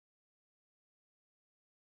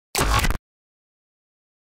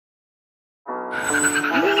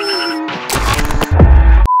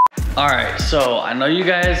All right, so I know you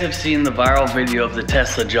guys have seen the viral video of the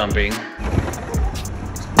Tesla jumping.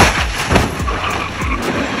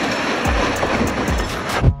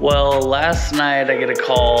 Well, last night I get a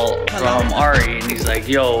call from Ari and he's like,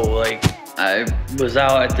 yo, like, I was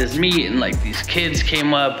out at this meet and like these kids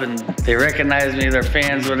came up and they recognized me, they're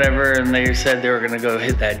fans, whatever, and they said they were gonna go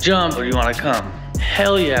hit that jump. Do you wanna come?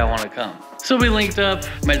 Hell yeah, I wanna come. So we linked up,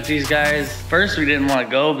 met these guys. First, we didn't want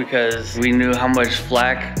to go because we knew how much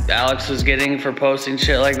flack Alex was getting for posting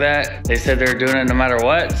shit like that. They said they were doing it no matter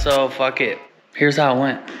what, so fuck it. Here's how it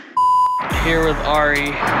went. Here with Ari,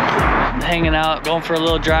 hanging out, going for a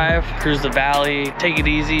little drive, cruise the valley, take it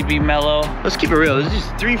easy, be mellow. Let's keep it real. There's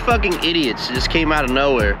just 3 fucking idiots that just came out of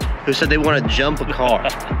nowhere who said they want to jump a car.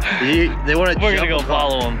 They want to. We're gonna go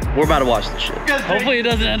follow them. We're about to watch this shit. Hopefully it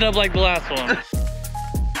doesn't end up like the last one.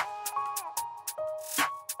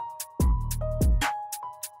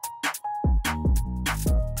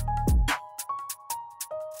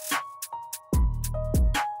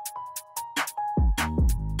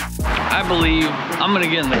 I believe I'm gonna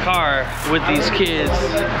get in the car with these kids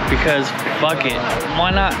because fuck it,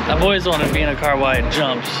 why not? I've always wanted to be in a car while it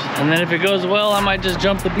jumps. And then if it goes well, I might just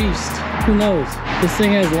jump the beast. Who knows? This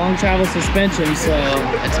thing has long travel suspension, so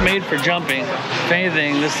it's made for jumping. If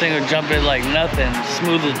anything, this thing would jump it like nothing.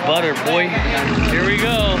 Smooth as butter, boy. Here we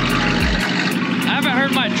go. I haven't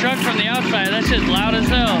heard my truck from the outside. That shit's loud as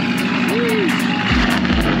hell. Woo.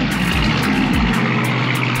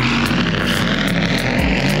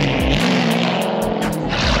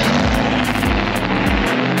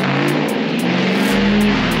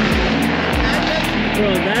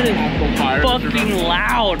 Bro, that is fucking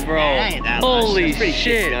loud, bro. Holy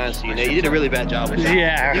shit. Honest, you did a really bad job with that.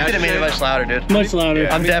 Yeah. You could have made it much louder, dude. Much louder.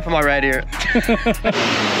 I'm deaf on my right ear.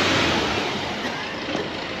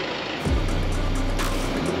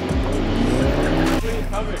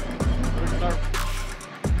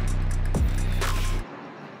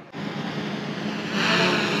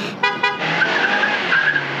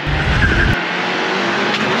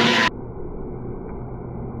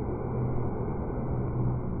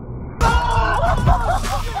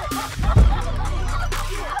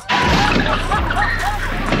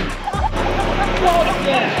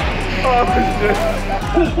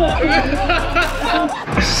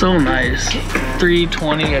 So nice.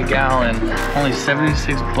 $3.20 a gallon. Only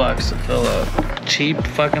 76 bucks to fill up. Cheap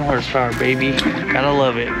fucking horsepower, baby. Gotta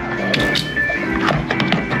love it.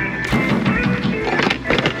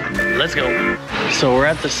 Let's go. So we're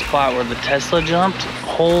at the spot where the Tesla jumped.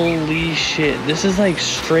 Holy shit. This is like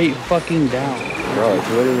straight fucking down. Bro, it's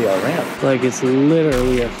literally a ramp. Like it's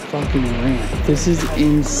literally a fucking ramp. This is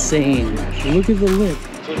insane. Look at the lip.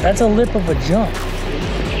 That's a lip of a jump.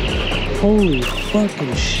 Holy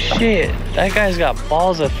fucking shit. That guy's got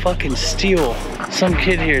balls of fucking steel. Some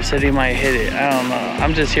kid here said he might hit it. I don't know.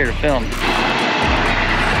 I'm just here to film.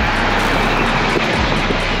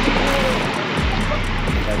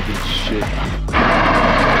 That good shit.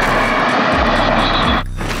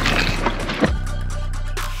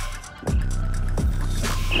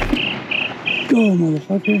 Go,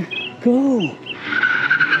 motherfucker. Go.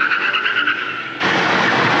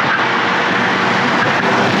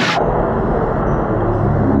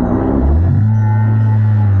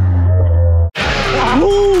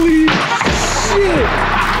 Holy shit!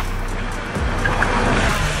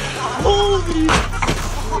 Holy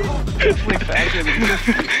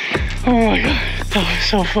oh my god, that was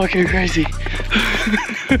so fucking crazy.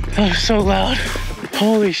 That was so loud.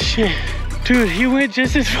 Holy shit. Dude, he went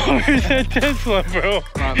just as far as that Tesla, bro.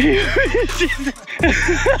 He went just...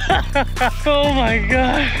 Oh my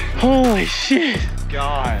god. Holy shit.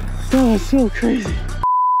 God. That was so crazy.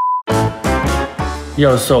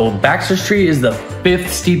 Yo, so Baxter Street is the 5th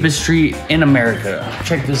steepest street in America.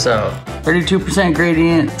 Check this out. 32%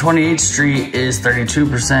 gradient, 28th Street is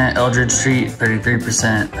 32%, Eldridge Street,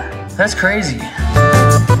 33%. That's crazy.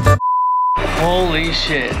 Holy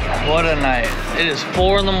shit, what a night. It is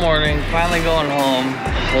 4 in the morning, finally going home.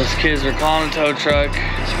 Those kids are calling a tow truck.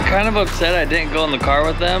 I'm kind of upset I didn't go in the car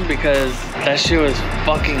with them because that shit was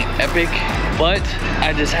fucking epic. But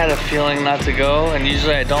I just had a feeling not to go, and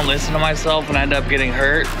usually I don't listen to myself and I end up getting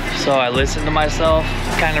hurt. So I listened to myself,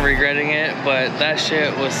 kind of regretting it, but that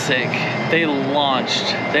shit was sick. They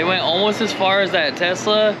launched. They went almost as far as that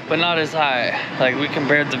Tesla, but not as high. Like, we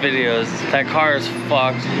compared the videos. That car is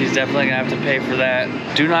fucked. He's definitely gonna have to pay for that.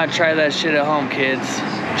 Do not try that shit at home, kids.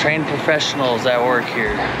 Trained professionals at work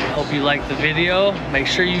here. Hope you liked the video. Make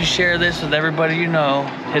sure you share this with everybody you know.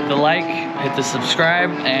 Hit the like, hit the subscribe,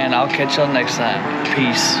 and I'll catch y'all next time.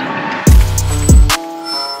 Peace.